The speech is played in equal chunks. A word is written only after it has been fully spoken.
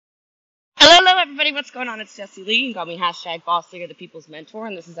everybody, what's going on? It's Jessie Lee. You can call me #BossLee or the People's Mentor,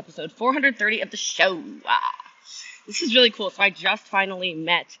 and this is episode 430 of the show. This is really cool. So I just finally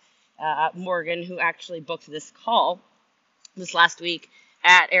met Morgan, who actually booked this call this last week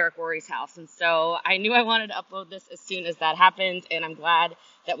at Eric Worre's house. And so I knew I wanted to upload this as soon as that happened, and I'm glad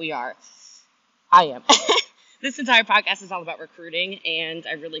that we are. I am. This entire podcast is all about recruiting, and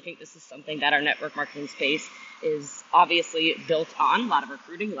I really think this is something that our network marketing space is obviously built on. A lot of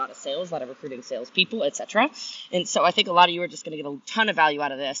recruiting, a lot of sales, a lot of recruiting salespeople, etc. And so I think a lot of you are just going to get a ton of value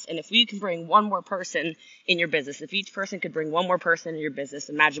out of this. And if we can bring one more person in your business, if each person could bring one more person in your business,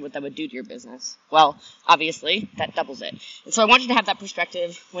 imagine what that would do to your business. Well, obviously, that doubles it. And so I want you to have that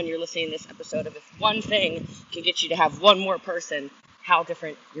perspective when you're listening to this episode of if one thing can get you to have one more person, how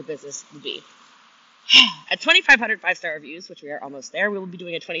different your business would be. At 2,500 5-star reviews, which we are almost there, we will be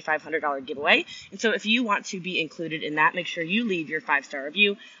doing a $2,500 giveaway. And so if you want to be included in that, make sure you leave your 5-star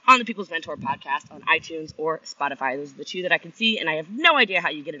review on the People's Mentor podcast on iTunes or Spotify. Those are the two that I can see, and I have no idea how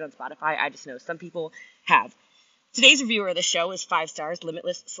you get it on Spotify. I just know some people have. Today's reviewer of the show is 5 stars,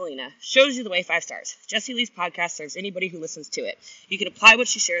 Limitless Selena. Shows you the way 5 stars. Jessie Lee's podcast serves anybody who listens to it. You can apply what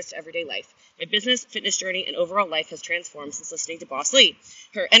she shares to everyday life. My business, fitness journey, and overall life has transformed since listening to Boss Lee.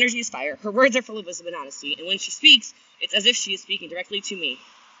 Her energy is fire. Her words are full of wisdom and honesty. And when she speaks, it's as if she is speaking directly to me.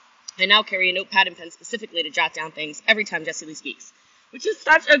 I now carry a notepad and pen specifically to jot down things every time Jessie Lee speaks, which is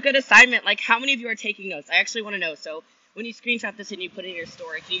such a good assignment. Like, how many of you are taking notes? I actually want to know. So when you screenshot this and you put it in your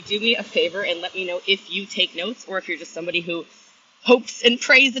story, can you do me a favor and let me know if you take notes or if you're just somebody who hopes and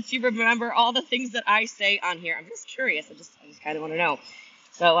prays that you remember all the things that I say on here? I'm just curious. I just kind of want to know.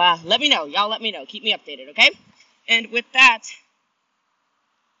 So let me know. Y'all let me know. Keep me updated, okay? And with that,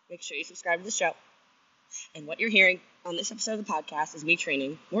 make sure you subscribe to the show. And what you're hearing on this episode of the podcast is me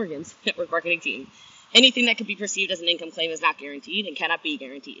training Morgan's network marketing team. Anything that could be perceived as an income claim is not guaranteed and cannot be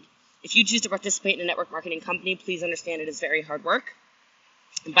guaranteed. If you choose to participate in a network marketing company, please understand it is very hard work.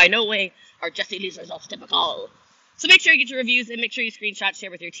 And by no way are Jessie Lee's results typical. So make sure you get your reviews and make sure you screenshot,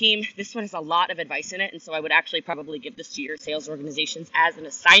 share with your team. This one has a lot of advice in it, and so I would actually probably give this to your sales organizations as an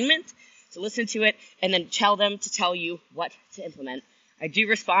assignment to listen to it and then tell them to tell you what to implement. I do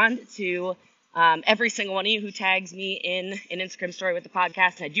respond to every single one of you who tags me in an Instagram story with the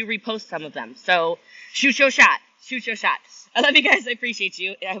podcast, and I do repost some of them. So shoot your shot. Shoot your shot. I love you guys. I appreciate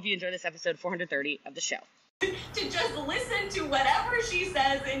you. I hope you enjoy this episode 430 of the show. To just listen to whatever she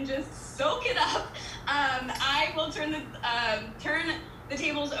says and just soak it up. I will turn the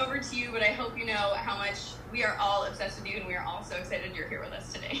tables over to you, but I hope you know how much we are all obsessed with you, and we are all so excited you're here with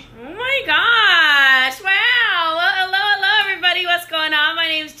us today. Oh my gosh. Wow. Well, hello, everybody. What's going on? My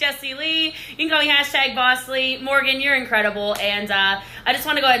name's Jessie Lee. You can call me #BossLee. Morgan, you're incredible. And I just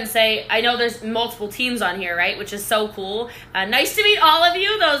want to go ahead and say, I know there's multiple teams on here, right? Which is so cool. Nice to meet all of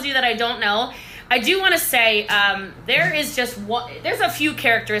you, those of you that I don't know. I do want to say there's a few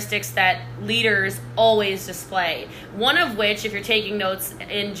characteristics that leaders always display. One of which, if you're taking notes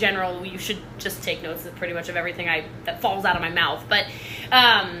in general, you should just take notes of pretty much of everything that falls out of my mouth. But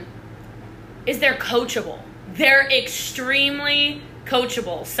is they're coachable. They're extremely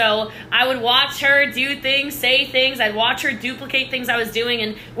coachable. So I would watch her do things, say things. I'd watch her duplicate things I was doing.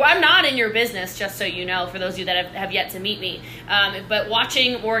 And I'm not in your business, just so you know, for those of you that have yet to meet me. But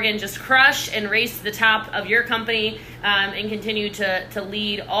watching Morgan just crush and race to the top of your company and continue to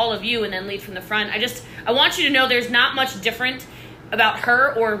lead all of you and then lead from the front. I want you to know there's not much different about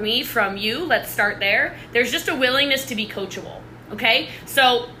her or me from you. Let's start there. There's just a willingness to be coachable. Okay?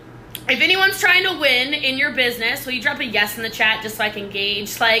 So if anyone's trying to win in your business, will you drop a yes in the chat just so I can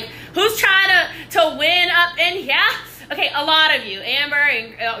gauge, like, who's trying to win up in here? Okay, a lot of you. Amber,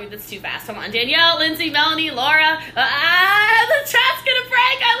 and, oh, that's too fast. Hold on. Danielle, Lindsay, Melanie, Laura. The chat's going to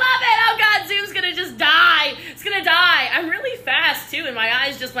break. I love it. Oh, God, Zoom's going to just die. It's going to die. I'm really fast, too, and my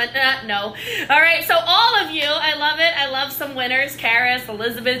eyes just went, no. All right, so all of you, I love it. I love some winners. Karis,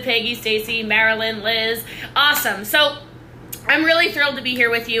 Elizabeth, Peggy, Stacy, Marilyn, Liz. Awesome. So I'm really thrilled to be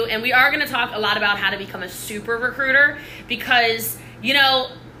here with you, and we are going to talk a lot about how to become a super recruiter because,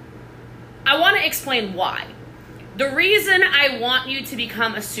 I want to explain why. The reason I want you to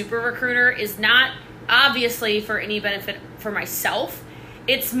become a super recruiter is not obviously for any benefit for myself.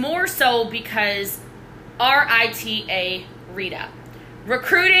 It's more so because RITA, Rita.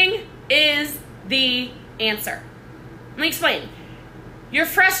 Recruiting is the answer. Let me explain. You're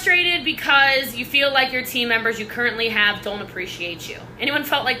frustrated because you feel like your team members you currently have don't appreciate you. Anyone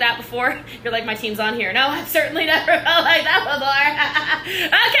felt like that before? You're like, my team's on here. No, I've certainly never felt like that before.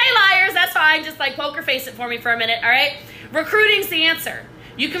 Okay, liars, that's fine. Just like poker face it for me for a minute, all right? Recruiting's the answer.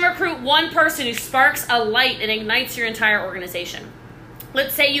 You can recruit one person who sparks a light and ignites your entire organization.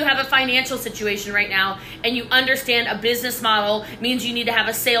 Let's say you have a financial situation right now and you understand a business model means you need to have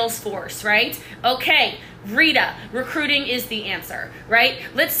a sales force, right? Okay, Rita, recruiting is the answer, right?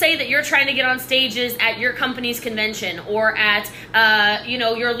 Let's say that you're trying to get on stages at your company's convention or at,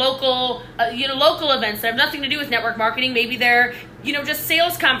 your local events that have nothing to do with network marketing. Maybe they're, just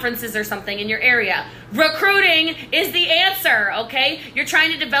sales conferences or something in your area. Recruiting is the answer, okay? You're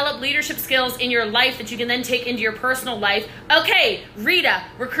trying to develop leadership skills in your life that you can then take into your personal life. Okay, Rita,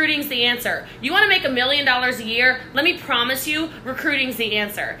 recruiting's the answer. You want to make $1 million a year? Let me promise you, recruiting's the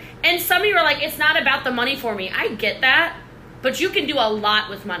answer. And some of you are like, it's not about the money for me. I get that, but you can do a lot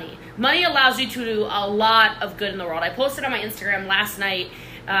with money. Money allows you to do a lot of good in the world. I posted on my Instagram last night.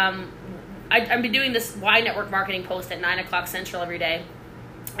 I've been doing this Why Network Marketing post at 9 o'clock Central every day.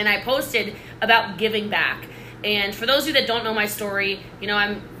 And I posted about giving back. And for those of you that don't know my story,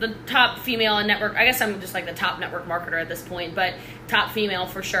 I'm the top female in network. I guess I'm just like the top network marketer at this point, but top female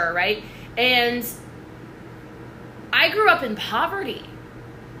for sure, right? And I grew up in poverty.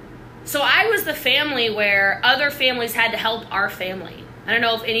 So I was the family where other families had to help our family. I don't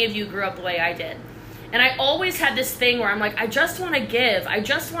know if any of you grew up the way I did. And I always had this thing where I'm like, I just want to give. I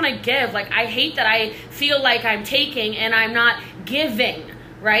just want to give. Like, I hate that I feel like I'm taking and I'm not giving,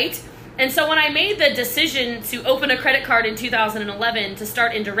 right? And so when I made the decision to open a credit card in 2011 to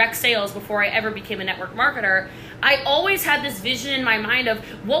start in direct sales before I ever became a network marketer, I always had this vision in my mind of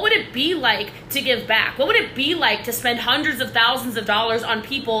what would it be like to give back? What would it be like to spend hundreds of thousands of dollars on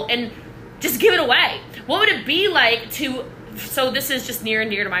people and just give it away? What would it be like so this is just near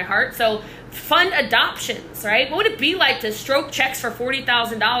and dear to my heart, so fund adoptions, right? What would it be like to stroke checks for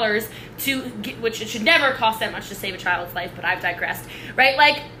 $40,000 which it should never cost that much to save a child's life, but I've digressed, right?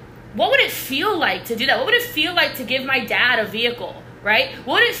 Like, what would it feel like to do that? What would it feel like to give my dad a vehicle, right?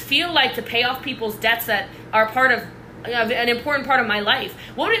 What would it feel like to pay off people's debts that are part of an important part of my life?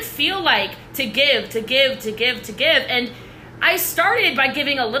 What would it feel like to give? And I started by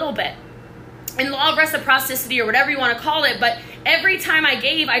giving a little bit. And law of reciprocity or whatever you want to call it, but every time I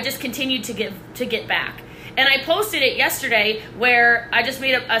gave, I just continued to get back. And I posted it yesterday where I just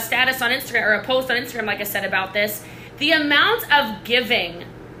made a status on Instagram, or a post on Instagram, like I said, about this. The amount of giving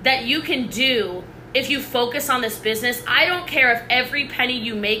that you can do if you focus on this business, I don't care if every penny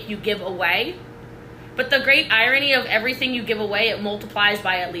you make, you give away. But the great irony of everything you give away, it multiplies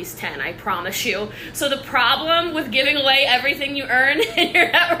by at least 10, I promise you. So the problem with giving away everything you earn in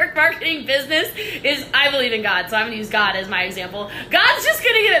your network marketing business is, I believe in God, so I'm going to use God as my example. God's just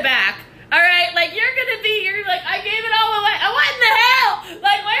going to give it back. All right, like you're gonna be like, I gave it all away. What in the hell?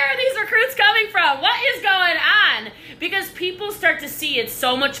 Like, where are these recruits coming from? What is going on? Because people start to see it's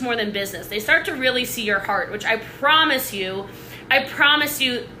so much more than business. They start to really see your heart, which I promise you,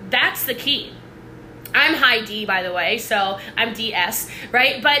 that's the key. I'm high D, by the way, so I'm DS,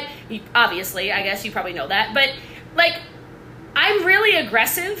 right? But obviously, I guess you probably know that. But like, I'm really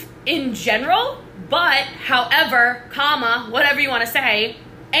aggressive in general, but however, whatever you want to say,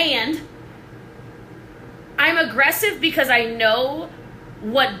 and I'm aggressive because I know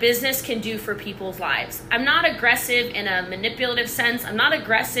what business can do for people's lives. I'm not aggressive in a manipulative sense. I'm not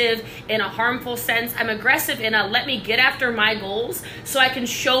aggressive in a harmful sense. I'm aggressive in a let me get after my goals so I can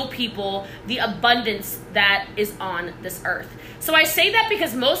show people the abundance that is on this earth. So I say that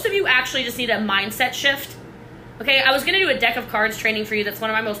because most of you actually just need a mindset shift. Okay, I was going to do a deck of cards training for you. That's one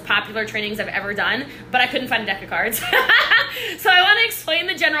of my most popular trainings I've ever done, but I couldn't find a deck of cards. So I want to explain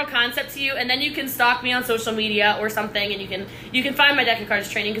the general concept to you, and then you can stalk me on social media or something, and you can find my deck of cards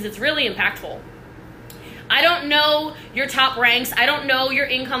training because it's really impactful. I don't know your top ranks. I don't know your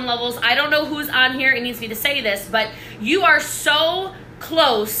income levels. I don't know who's on here and needs me to say this, but you are so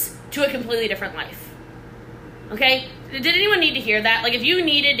close to a completely different life. Okay? Did anyone need to hear that? Like, if you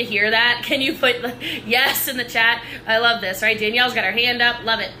needed to hear that, can you put yes in the chat? I love this, right? Danielle's got her hand up.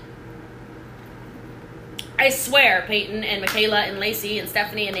 Love it. I swear, Peyton and Michaela and Lacey and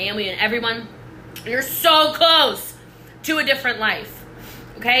Stephanie and Naomi and everyone, you're so close to a different life,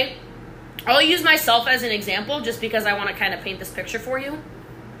 okay? I'll use myself as an example just because I want to kind of paint this picture for you.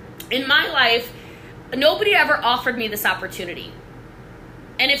 In my life, nobody ever offered me this opportunity.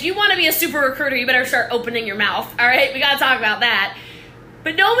 And if you want to be a super recruiter, you better start opening your mouth, all right? We got to talk about that.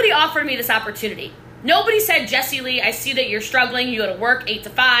 But nobody offered me this opportunity. Nobody said, Jessie Lee, I see that you're struggling. You go to work 8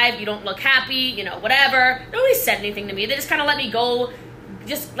 to 5. You don't look happy, whatever. Nobody said anything to me. They just kind of let me go,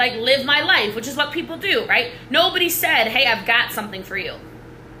 just like live my life, which is what people do, right? Nobody said, hey, I've got something for you.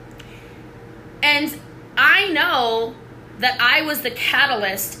 And I know that I was the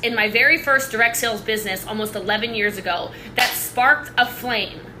catalyst in my very first direct sales business almost 11 years ago that sparked a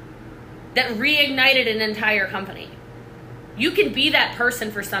flame that reignited an entire company. You can be that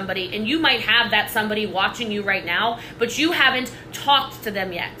person for somebody, and you might have that somebody watching you right now, but you haven't talked to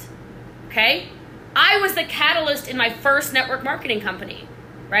them yet, okay? I was the catalyst in my first network marketing company,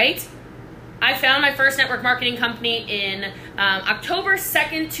 right? I found my first network marketing company in October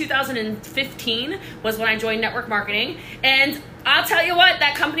 2nd, 2015 was when I joined network marketing. And I'll tell you what,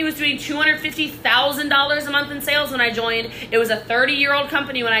 that company was doing $250,000 a month in sales when I joined. It was a 30-year-old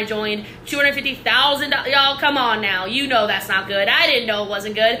company when I joined. $250,000. Y'all, come on now. You know that's not good. I didn't know it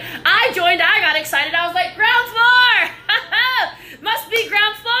wasn't good. I joined. I got excited. I was like, ground floor. Must be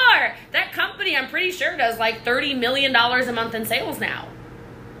ground floor. That company, I'm pretty sure, does like $30 million a month in sales now.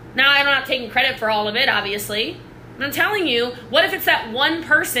 Now, I'm not taking credit for all of it, obviously. But I'm telling you, what if it's that one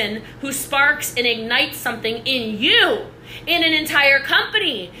person who sparks and ignites something in you, in an entire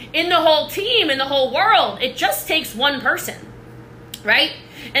company, in the whole team, in the whole world? It just takes one person, right?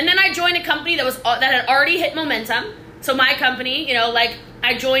 And then I joined a company that had already hit momentum. So my company, you know, like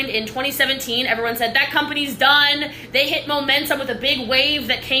I joined in 2017. Everyone said that company's done. They hit momentum with a big wave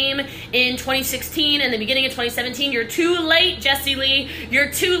that came in 2016 and the beginning of 2017. You're too late, Jessie Lee. You're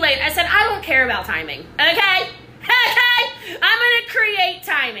too late. I said, I don't care about timing. Okay? Okay? I'm going to create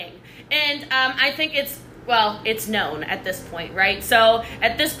timing. And I think it's known at this point, right? So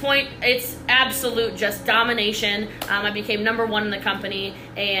at this point, it's absolute just domination. I became number one in the company,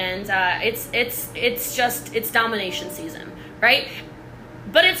 and it's domination season, right?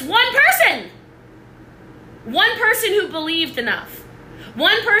 But it's one person who believed enough,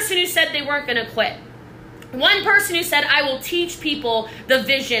 one person who said they weren't going to quit, one person who said, I will teach people the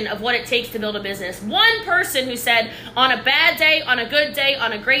vision of what it takes to build a business, one person who said, on a bad day, on a good day,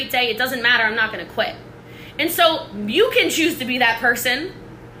 on a great day, it doesn't matter, I'm not going to quit. And so you can choose to be that person,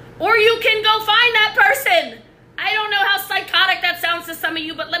 or you can go find that person. I don't know how psychotic that sounds to some of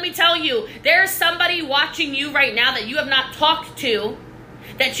you, but let me tell you, there's somebody watching you right now that you have not talked to,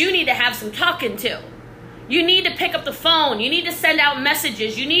 that you need to have some talking to. You need to pick up the phone. You need to send out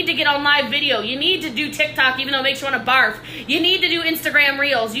messages. You need to get on live video. You need to do TikTok even though it makes you want to barf. You need to do Instagram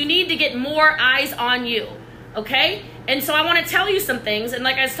Reels. You need to get more eyes on you, okay? And so I want to tell you some things, and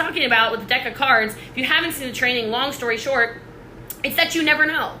like I was talking about with the deck of cards, if you haven't seen the training, long story short, it's that you never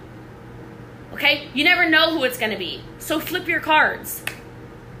know, okay? You never know who it's going to be. So flip your cards.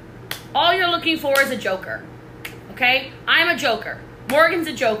 All you're looking for is a joker, okay? I'm a joker. Morgan's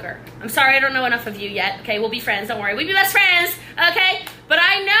a joker. I'm sorry I don't know enough of you yet. Okay, we'll be friends. Don't worry. We'll be best friends. Okay? But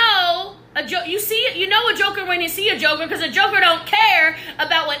I know you know a joker when you see a joker, because a joker don't care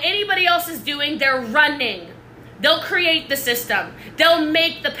about what anybody else is doing. They're running. They'll create the system. They'll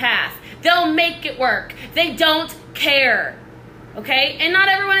make the path. They'll make it work. They don't care. Okay? And not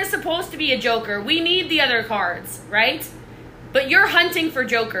everyone is supposed to be a joker. We need the other cards, right? But you're hunting for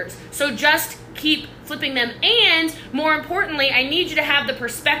jokers. So just keep flipping them. And more importantly, I need you to have the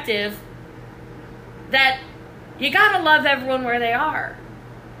perspective that you gotta love everyone where they are.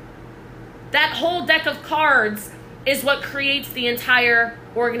 That whole deck of cards is what creates the entire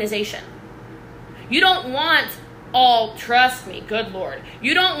organization. You don't want all, trust me, good Lord,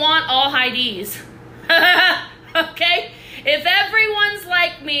 you don't want all high D's. Okay? If everyone's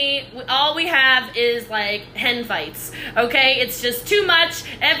like me, all we have is like hen fights, okay? It's just too much.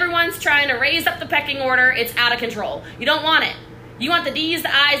 Everyone's trying to raise up the pecking order. It's out of control. You don't want it. You want the D's, the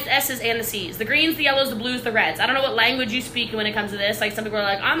I's, the S's, and the C's. The greens, the yellows, the blues, the reds. I don't know what language you speak when it comes to this. Like some people are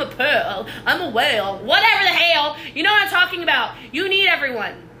like, I'm a pearl, I'm a whale, whatever the hell. You know what I'm talking about. You need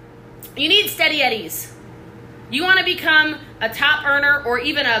everyone. You need steady eddies. You want to become a top earner or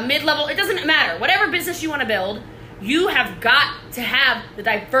even a mid-level, it doesn't matter. Whatever business you want to build, you have got to have the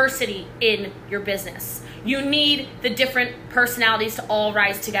diversity in your business. You need the different personalities to all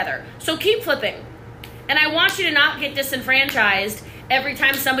rise together. So keep flipping. And I want you to not get disenfranchised every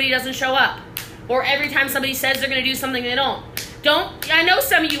time somebody doesn't show up, or every time somebody says they're going to do something they don't. I know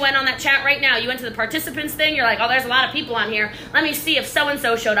some of you went on that chat right now. You went to the participants thing. You're like, oh, there's a lot of people on here. Let me see if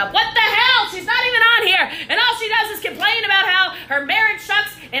so-and-so showed up. What the hell? She's not even on here. And all she does is complain about how her marriage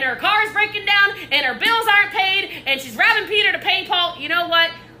sucks and her car's breaking down and her bills aren't paid and she's robbing Peter to pay Paul. You know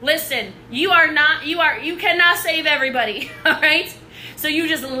what? Listen, you cannot save everybody. All right? So you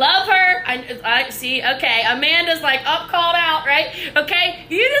just love her. I see, okay, Amanda's like called out, right? Okay,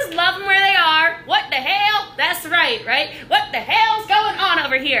 you just love them where they are. What the hell? That's right? What the hell's going on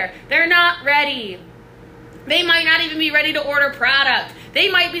over here? They're not ready. They might not even be ready to order product. They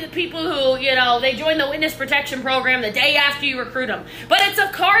might be the people who, they join the witness protection program the day after you recruit them. But it's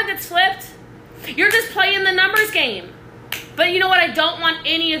a card that's flipped. You're just playing the numbers game. But you know what I don't want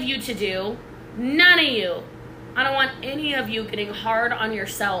any of you to do? None of you. I don't want any of you getting hard on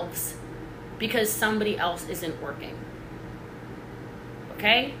yourselves because somebody else isn't working.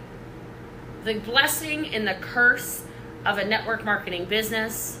 okay? The blessing and the curse of a network marketing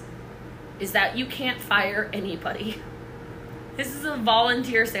business is that you can't fire anybody. This is a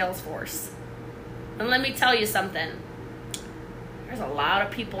volunteer sales force. And let me tell you something. There's a lot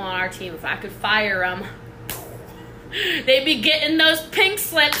of people on our team. If I could fire them, they'd be getting those pink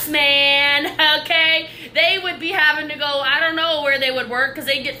slips, man, okay? They would be having to go, I don't know where they would work, because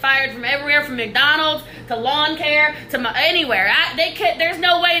they'd get fired from everywhere, from McDonald's to lawn care to anywhere. There's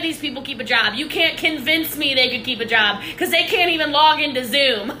no way these people keep a job. You can't convince me they could keep a job, because they can't even log into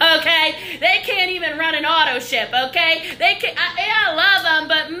Zoom, okay? They can't even run an auto ship, okay? I love them,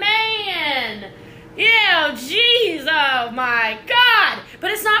 but man, yeah, geez, oh my God.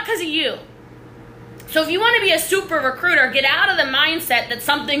 But it's not because of you. So if you want to be a super recruiter, get out of the mindset that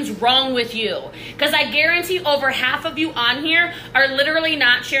something's wrong with you. Because I guarantee over half of you on here are literally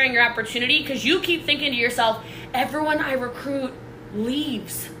not sharing your opportunity because you keep thinking to yourself, everyone I recruit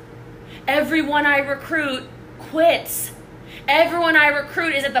leaves. Everyone I recruit quits. Everyone I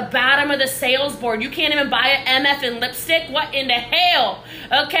recruit is at the bottom of the sales board. You can't even buy an MF and lipstick? What in the hell?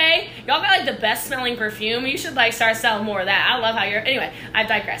 Okay? Y'all got like the best smelling perfume. You should like start selling more of that. I love how you're... Anyway, I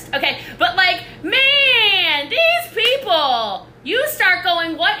digressed. Okay, but like, man, these people, you start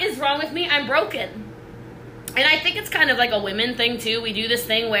going, what is wrong with me? I'm broken. And I think it's kind of like a women thing too. We do this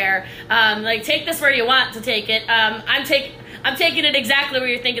thing where, like, take this where you want to take it. I'm taking it exactly where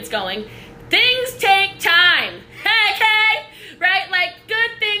you think it's going. Things take time. Okay? Right? Like,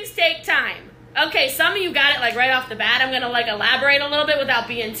 good things take time. Okay, some of you got it, like, right off the bat. I'm going to, like, elaborate a little bit without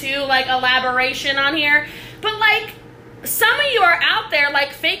being too, like, elaboration on here. But, like, some of you are out there,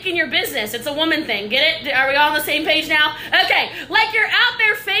 like, faking your business. It's a woman thing. Get it? Are we all on the same page now? Okay. Like, you're out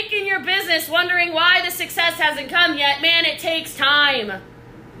there faking your business, wondering why the success hasn't come yet. Man, it takes time.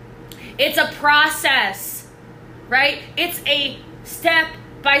 It's a process. Right? It's a step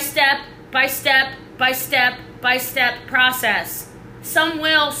by step by step by step by step process. Some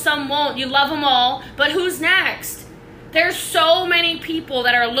will, some won't. You love them all, but who's next? There's so many people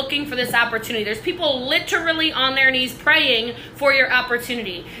that are looking for this opportunity. There's people literally on their knees praying for your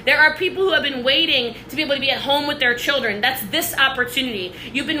opportunity. There are people who have been waiting to be able to be at home with their children. That's this opportunity.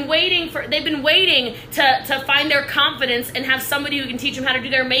 They've been waiting to find their confidence and have somebody who can teach them how to do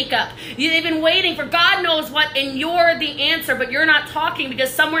their makeup. They've been waiting for God knows what, and you're the answer, but you're not talking because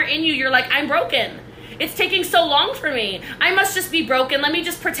somewhere in you, you're like, I'm broken. It's taking so long for me. I must just be broken. Let me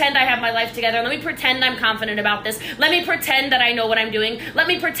just pretend I have my life together. Let me pretend I'm confident about this. Let me pretend that I know what I'm doing. Let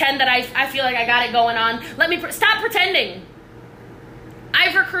me pretend that I feel like I got it going on. Stop pretending.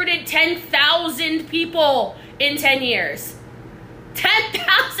 I've recruited 10,000 people in 10 years.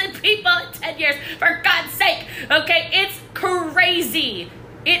 10,000 people in 10 years, for God's sake. Okay, it's crazy.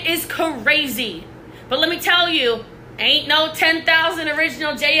 It is crazy. But let me tell you, ain't no 10,000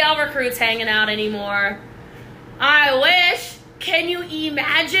 original JL recruits hanging out anymore. I wish. Can you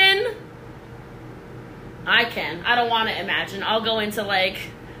imagine? I can. I don't want to imagine. I'll go into like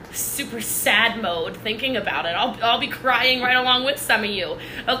super sad mode thinking about it. I'll be crying right along with some of you.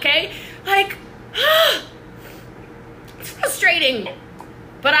 Okay? Like, it's frustrating.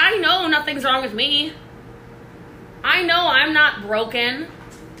 But I know nothing's wrong with me. I know I'm not broken.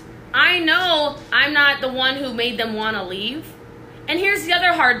 I know I'm not the one who made them want to leave. And here's the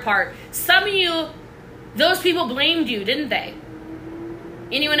other hard part. Some of you, those people blamed you, didn't they?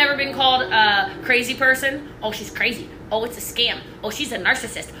 Anyone ever been called a crazy person? Oh, she's crazy. Oh, it's a scam. Oh, she's a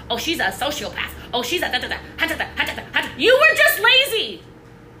narcissist. Oh, she's a sociopath. Oh, she's a da-da-da. Ha-da-da. You were just lazy.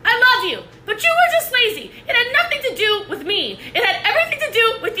 I love you, but you were just lazy. It had nothing to do with me. It had everything to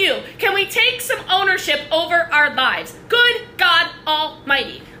do with you. Can we take some ownership over our lives? Good God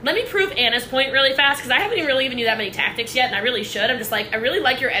Almighty. Let me prove Anna's point really fast, because I haven't even really given you that many tactics yet, and I really should. I'm just like, I really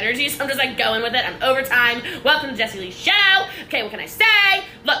like your energy, so I'm just like going with it. I'm overtime. Welcome to Jessie Lee's show. Okay, what can I say?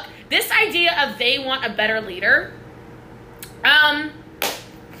 Look, this idea of they want a better leader.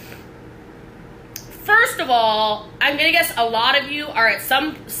 First of all, I'm going to guess a lot of you are at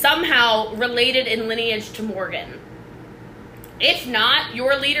somehow related in lineage to Morgan. If not,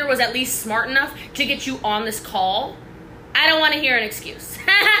 your leader was at least smart enough to get you on this call. I don't want to hear an excuse.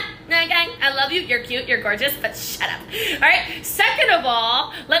 Okay, I love you, you're cute, you're gorgeous, but shut up. All right, second of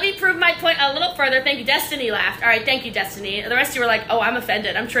all, let me prove my point a little further. Thank you, Destiny laughed. All right, thank you, Destiny. The rest of you were like, oh, I'm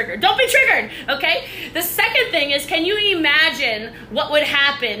offended, I'm triggered. Don't be triggered, okay? The second thing is, can you imagine what would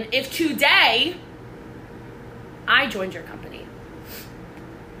happen if today I joined your company?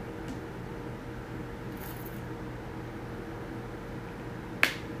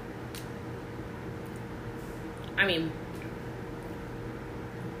 I mean,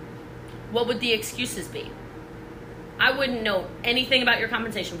 what would the excuses be? I wouldn't know anything about your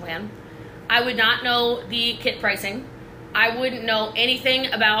compensation plan. I would not know the kit pricing. I wouldn't know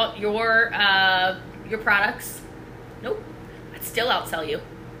anything about your products. Nope. I'd still outsell you.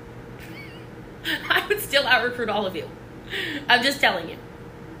 I would still out-recruit all of you. I'm just telling you.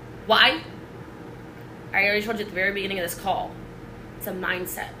 Why? I already told you at the very beginning of this call. It's a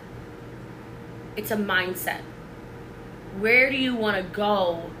mindset. It's a mindset. Where do you want to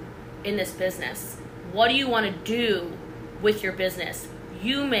go in this business? What do you want to do with your business?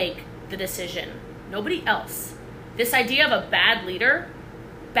 You make the decision. Nobody else. This idea of a bad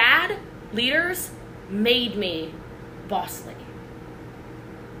leaders made me boss lady.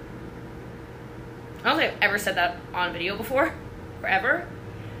 I don't think I've ever said that on video before, forever.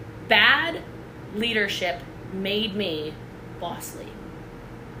 Bad leadership made me boss lady.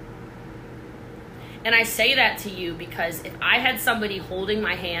 And I say that to you because if I had somebody holding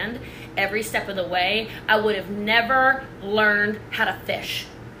my hand every step of the way, I would have never learned how to fish.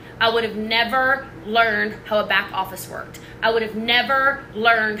 I would have never learned how a back office worked. I would have never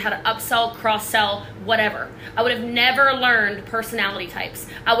learned how to upsell, cross-sell, whatever. I would have never learned personality types.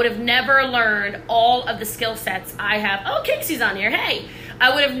 I would have never learned all of the skill sets I have. Oh, Casey's on here. Hey.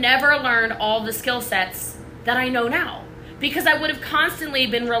 I would have never learned all the skill sets that I know now because I would have constantly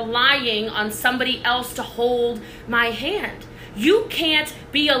been relying on somebody else to hold my hand. You can't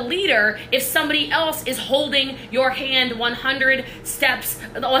be a leader if somebody else is holding your hand 100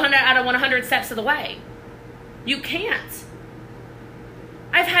 out of 100 steps of the way. You can't.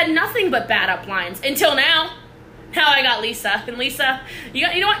 I've had nothing but bad uplines until now. Now I got Lisa. And Lisa, you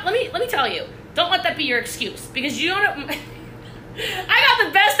know what? Let me tell you. Don't let that be your excuse because you don't... I got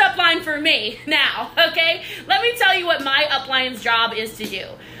the best upline for me now, okay? Let me tell you what my upline's job is to do.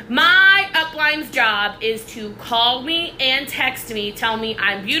 My upline's job is to call me and text me, tell me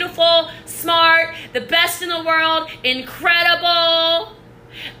I'm beautiful, smart, the best in the world, incredible.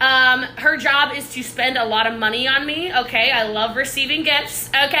 Her job is to spend a lot of money on me, okay? I love receiving gifts,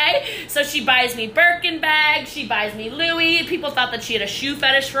 okay? So she buys me Birkin bags, she buys me Louis. People thought that she had a shoe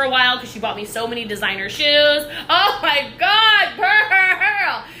fetish for a while because she bought me so many designer shoes. Oh my God,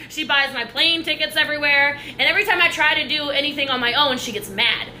 girl! She buys my plane tickets everywhere. And every time I try to do anything on my own, she gets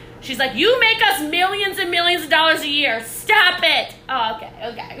mad. She's like, you make us millions and millions of dollars a year. Stop it. Oh,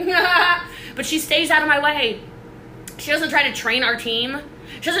 okay. But she stays out of my way. She doesn't try to train our team.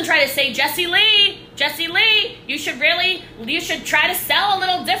 She doesn't try to say, Jessie Lee, you should try to sell a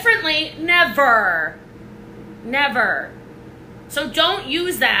little differently. Never. So don't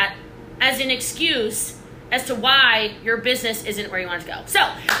use that as an excuse as to why your business isn't where you want it to go. So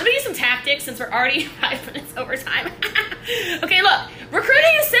let me use some tactics since we're already 5 minutes over time. Okay, look,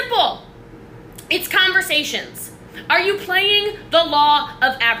 recruiting is simple. It's conversations. Are you playing the law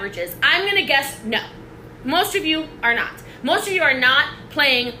of averages? I'm going to guess no. Most of you are not. Most of you are not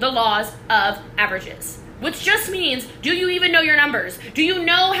playing the laws of averages, which just means, do you even know your numbers? Do you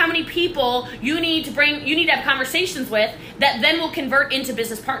know how many people you need to have conversations with that then will convert into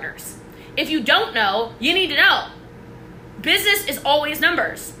business partners? If you don't know, you need to know. Business is always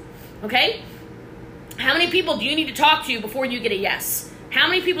numbers, okay? How many people do you need to talk to before you get a yes? How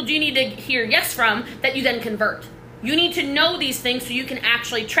many people do you need to hear yes from that you then convert? You need to know these things so you can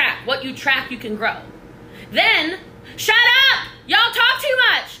actually track. What you track, you can grow. Then, shut up! Y'all talk too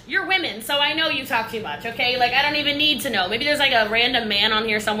much! You're women, so I know you talk too much, okay? Like, I don't even need to know. Maybe there's like a random man on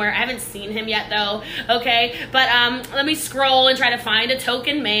here somewhere. I haven't seen him yet, though, okay? But let me scroll and try to find a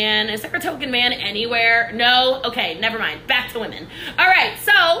token man. Is there a token man anywhere? No? Okay, never mind. Back to women. All right,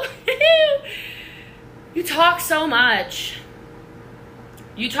 so, you talk so much.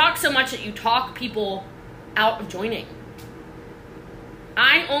 You talk so much that you talk people out of joining.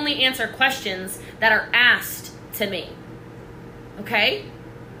 I only answer questions that are asked to me. Okay?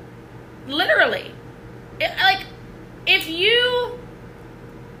 Literally. If you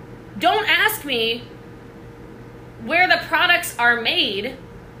don't ask me where the products are made,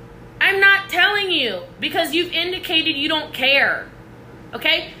 I'm not telling you because you've indicated you don't care.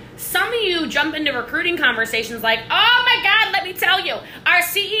 Okay? Some of you jump into recruiting conversations like, oh my God, let me tell you, our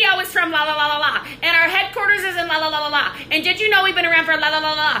CEO is from la la la la la, and our headquarters is in la la la la la, and did you know we've been around for la la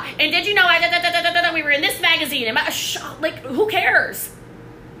la la, and did you know we were in this magazine, and like, who cares?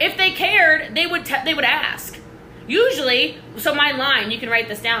 If they cared, they would ask. Usually, so my line, you can write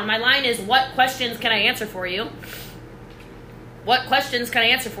this down, my line is, what questions can I answer for you? What questions can I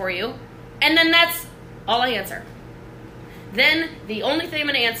answer for you? And then that's all I answer. Then the only thing I'm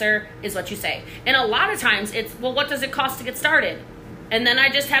going to answer is what you say. And a lot of times it's, well, what does it cost to get started? And then I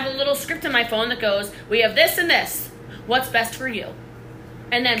just have a little script in my phone that goes, we have this and this. What's best for you?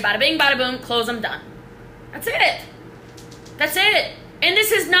 And then bada bing, bada boom, close, I'm done. That's it. That's it. And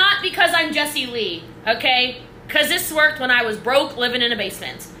this is not because I'm Jessie Lee, okay? Because this worked when I was broke living in a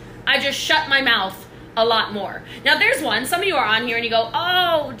basement. I just shut my mouth a lot more. Now, there's one. Some of you are on here and you go,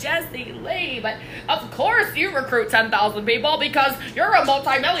 oh, Jessie Lee, but of course you recruit 10,000 people because you're a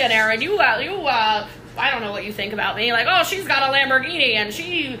multimillionaire and you I don't know what you think about me. Like, oh, she's got a Lamborghini and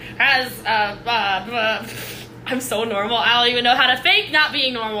she has, I'm so normal. I don't even know how to fake not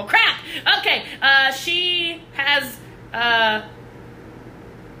being normal. Crap. Okay. She has, I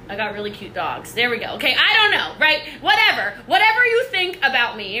got really cute dogs. There we go. Okay. I don't know, right? Whatever you think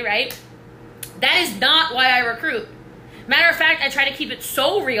about me, right? That is not why I recruit. Matter of fact, I try to keep it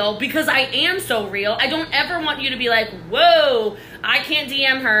so real because I am so real. I don't ever want you to be like, whoa, I can't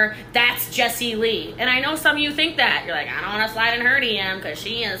DM her. That's Jessie Lee. And I know some of you think that. You're like, I don't want to slide in her DM because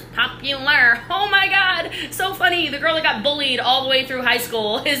she is popular. Oh my God. So funny. The girl that got bullied all the way through high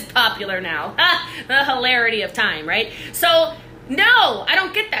school is popular now. The hilarity of time, right? So, no, I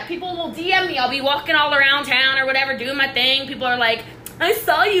don't get that. People will DM me. I'll be walking all around town or whatever, doing my thing. People are like, I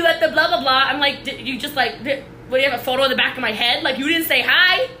saw you at the blah, blah, blah. I'm like, you just like, what, do you have a photo of the back of my head? Like, you didn't say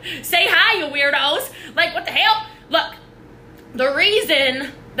hi? Say hi, you weirdos. Like, what the hell? Look, the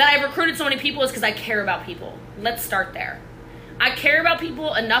reason that I've recruited so many people is because I care about people. Let's start there. I care about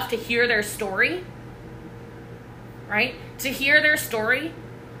people enough to hear their story, right? To hear their story,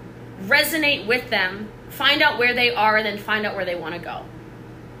 resonate with them, find out where they are, and then find out where they want to go,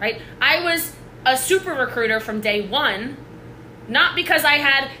 right? I was a super recruiter from day one. Not because I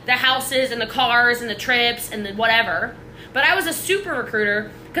had the houses and the cars and the trips and the whatever, but I was a super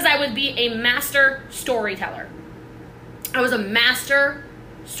recruiter because I would be a master storyteller. I was a master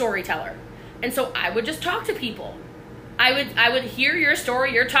storyteller. And so I would just talk to people. I would hear your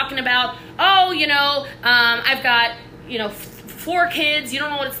story. You're talking about, oh, I've got, 4 kids. You don't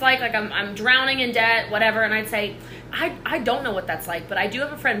know what it's like I'm drowning in debt, whatever. And I'd say, I don't know what that's like, but I do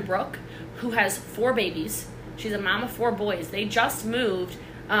have a friend, Brooke, who has 4 babies. She's a mom of 4 boys. They just moved,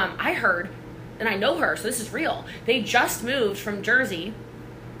 I heard, and I know her, so this is real. They just moved from Jersey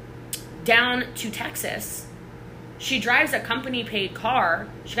down to Texas. She drives a company-paid car.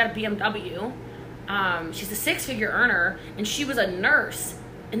 She got a BMW. She's a 6-figure earner, and she was a nurse,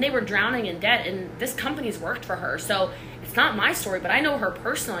 and they were drowning in debt, and this company's worked for her. So it's not my story, but I know her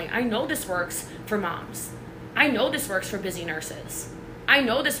personally. I know this works for moms. I know this works for busy nurses. I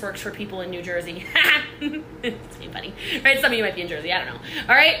know this works for people in New Jersey. It's being funny, right? Some of you might be in Jersey. I don't know.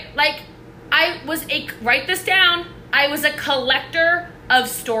 All right. Like, write this down. I was a collector of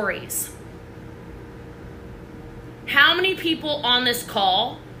stories. How many people on this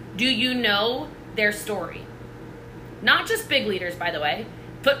call do you know their story? Not just big leaders, by the way,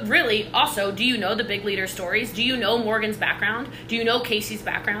 but really also, do you know the big leader stories? Do you know Morgan's background? Do you know Casey's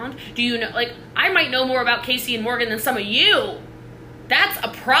background? Do you know, I might know more about Casey and Morgan than some of you. That's a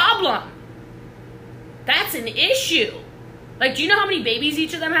problem. That's an issue. Do you know how many babies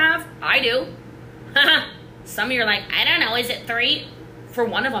each of them have? I do. Some of you are like, I don't know, is it 3? For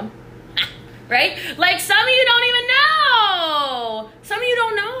one of them. Right? Some of you don't even know. Some of you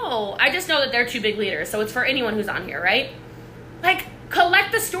don't know. I just know that they're 2 big leaders, so it's for anyone who's on here, right?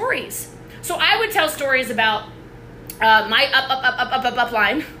 Collect the stories. So I would tell stories about my up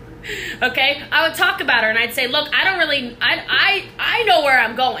line. Okay, I would talk about her and I'd say, look, I know where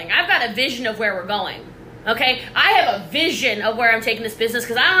I'm going. I've got a vision of where we're going. Okay, I have a vision of where I'm taking this business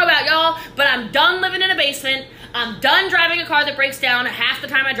because I don't know about y'all, but I'm done living in a basement. I'm done driving a car that breaks down half the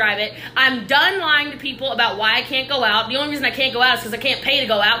time I drive it. I'm done lying to people about why I can't go out. The only reason I can't go out is because I can't pay to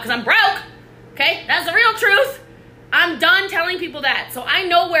go out because I'm broke. Okay, that's the real truth. I'm done telling people that. So I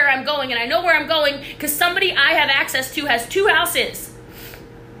know where I'm going, and I know where I'm going because somebody I have access to has 2 houses.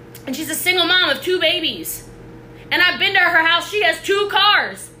 And she's a single mom of 2 babies. And I've been to her house. She has 2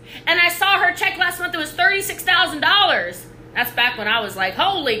 cars. And I saw her check last month. It was $36,000. That's back when I was like,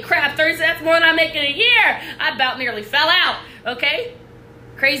 holy crap, that's more than I make in a year. I about nearly fell out, okay?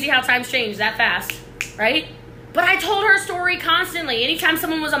 Crazy how times change that fast, right? But I told her story constantly, anytime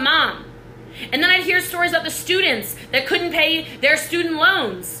someone was a mom. And then I'd hear stories about the students that couldn't pay their student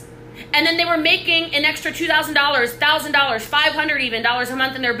loans. And then they were making an extra $2,000, $1,000, $500 even dollars a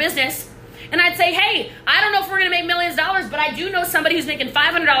month in their business. And I'd say, hey, I don't know if we're going to make millions of dollars, but I do know somebody who's making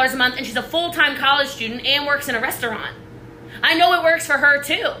 $500 a month and she's a full-time college student and works in a restaurant. I know it works for her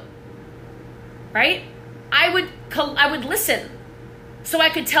too. Right? I would listen so I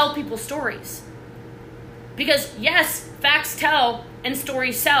could tell people stories. Because yes, facts tell and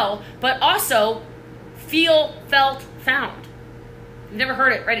stories sell, but also feel, felt, found. You've never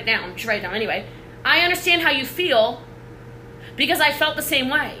heard it, write it down. You should write it down anyway. I understand how you feel because I felt the same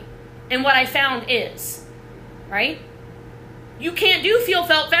way. And what I found is, right? You can't do feel,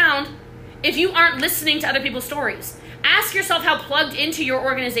 felt, found if you aren't listening to other people's stories. Ask yourself, how plugged into your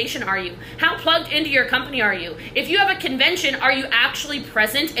organization are you? How plugged into your company are you? If you have a convention, are you actually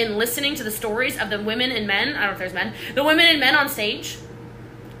present and listening to the stories of the women and men? I don't know if there's men. The women and men on stage.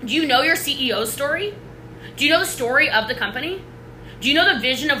 Do you know your CEO's story? Do you know the story of the company? Do you know the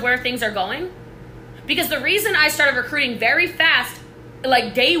vision of where things are going? Because the reason I started recruiting very fast,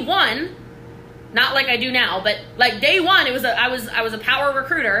 like day one, not like I do now, but like day one, I was a power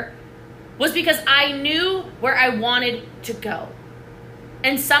recruiter, was because I knew where I wanted to go.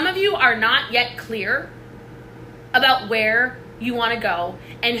 And some of you are not yet clear about where you want to go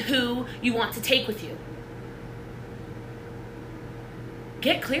and who you want to take with you.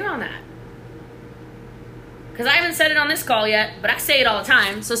 Get clear on that. Because I haven't said it on this call yet, but I say it all the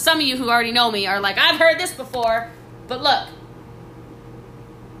time. So some of you who already know me are like, I've heard this before. But look,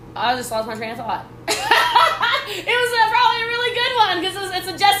 I just lost my train of thought. It was probably a really good one because it's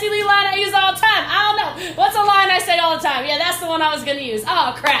a Jessie Lee line I use all the time. I don't know. What's a line I say all the time? Yeah, that's the one I was going to use.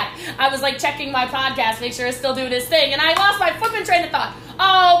 Oh, crap. I was like checking my podcast, make sure it's still doing its thing, and I lost my flipping train of thought.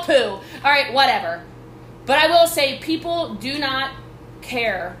 Oh, poo. All right, whatever. But I will say people do not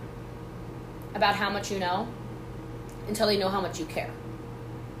care about how much you know until they know how much you care.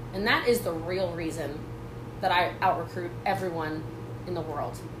 And that is the real reason that I out-recruit everyone in the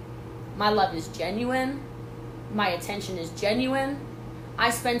world. My love is genuine. My attention is genuine. I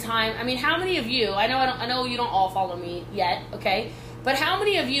spend time, I mean, how many of you, I know you don't all follow me yet, okay? But how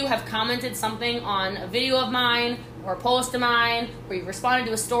many of you have commented something on a video of mine or a post of mine or you responded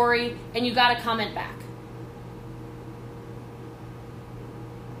to a story and you got a comment back?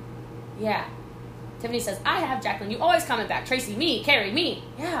 Yeah. Tiffany says, I have, Jacqueline. You always comment back. Tracy, me. Carrie, me.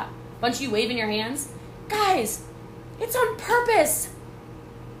 Yeah. Bunch of you waving your hands. Guys, it's on purpose.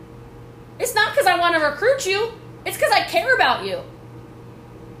 It's not because I want to recruit you. It's because I care about you.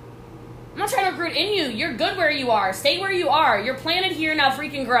 I'm not trying to recruit in you. You're good where you are. Stay where you are. You're planted here, now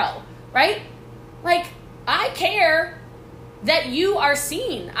freaking grow. Right? Like, I care that you are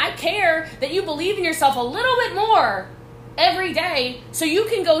seen. I care that you believe in yourself a little bit more every day so you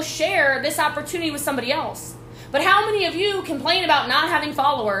can go share this opportunity with somebody else. But how many of you complain about not having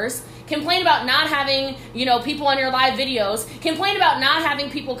followers, complain about not having, people on your live videos, complain about not having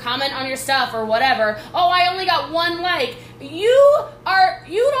people comment on your stuff or whatever? Oh, I only got one like. You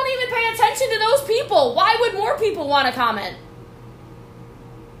don't even pay attention to those people. Why would more people want to comment?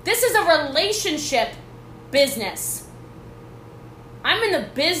 This is a relationship business. I'm in the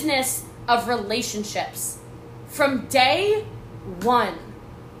business of relationships from day one.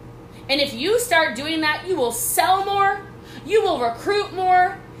 And if you start doing that, you will sell more, you will recruit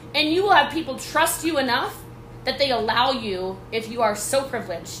more, and you will have people trust you enough that they allow you, if you are so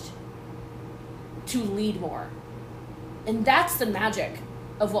privileged, to lead more. And that's the magic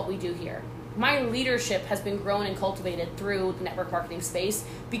of what we do here. My leadership has been grown and cultivated through the network marketing space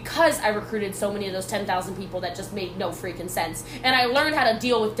because I recruited so many of those 10,000 people that just made no freaking sense. And I learned how to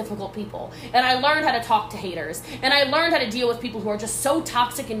deal with difficult people. And I learned how to talk to haters. And I learned how to deal with people who are just so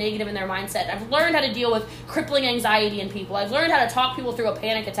toxic and negative in their mindset. I've learned how to deal with crippling anxiety in people. I've learned how to talk people through a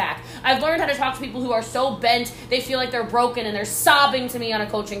panic attack. I've learned how to talk to people who are so bent they feel like they're broken and they're sobbing to me on a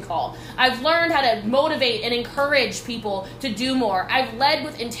coaching call. I've learned how to motivate and encourage people to do more. I've led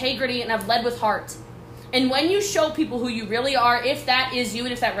with integrity and I've led with heart. And when you show people who you really are, if that is you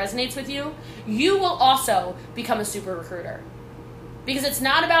and if that resonates with you, you will also become a super recruiter. Because it's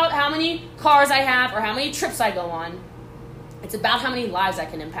not about how many cars I have or how many trips I go on. It's about how many lives I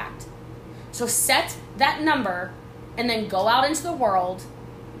can impact. So set that number and then go out into the world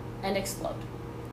and explode.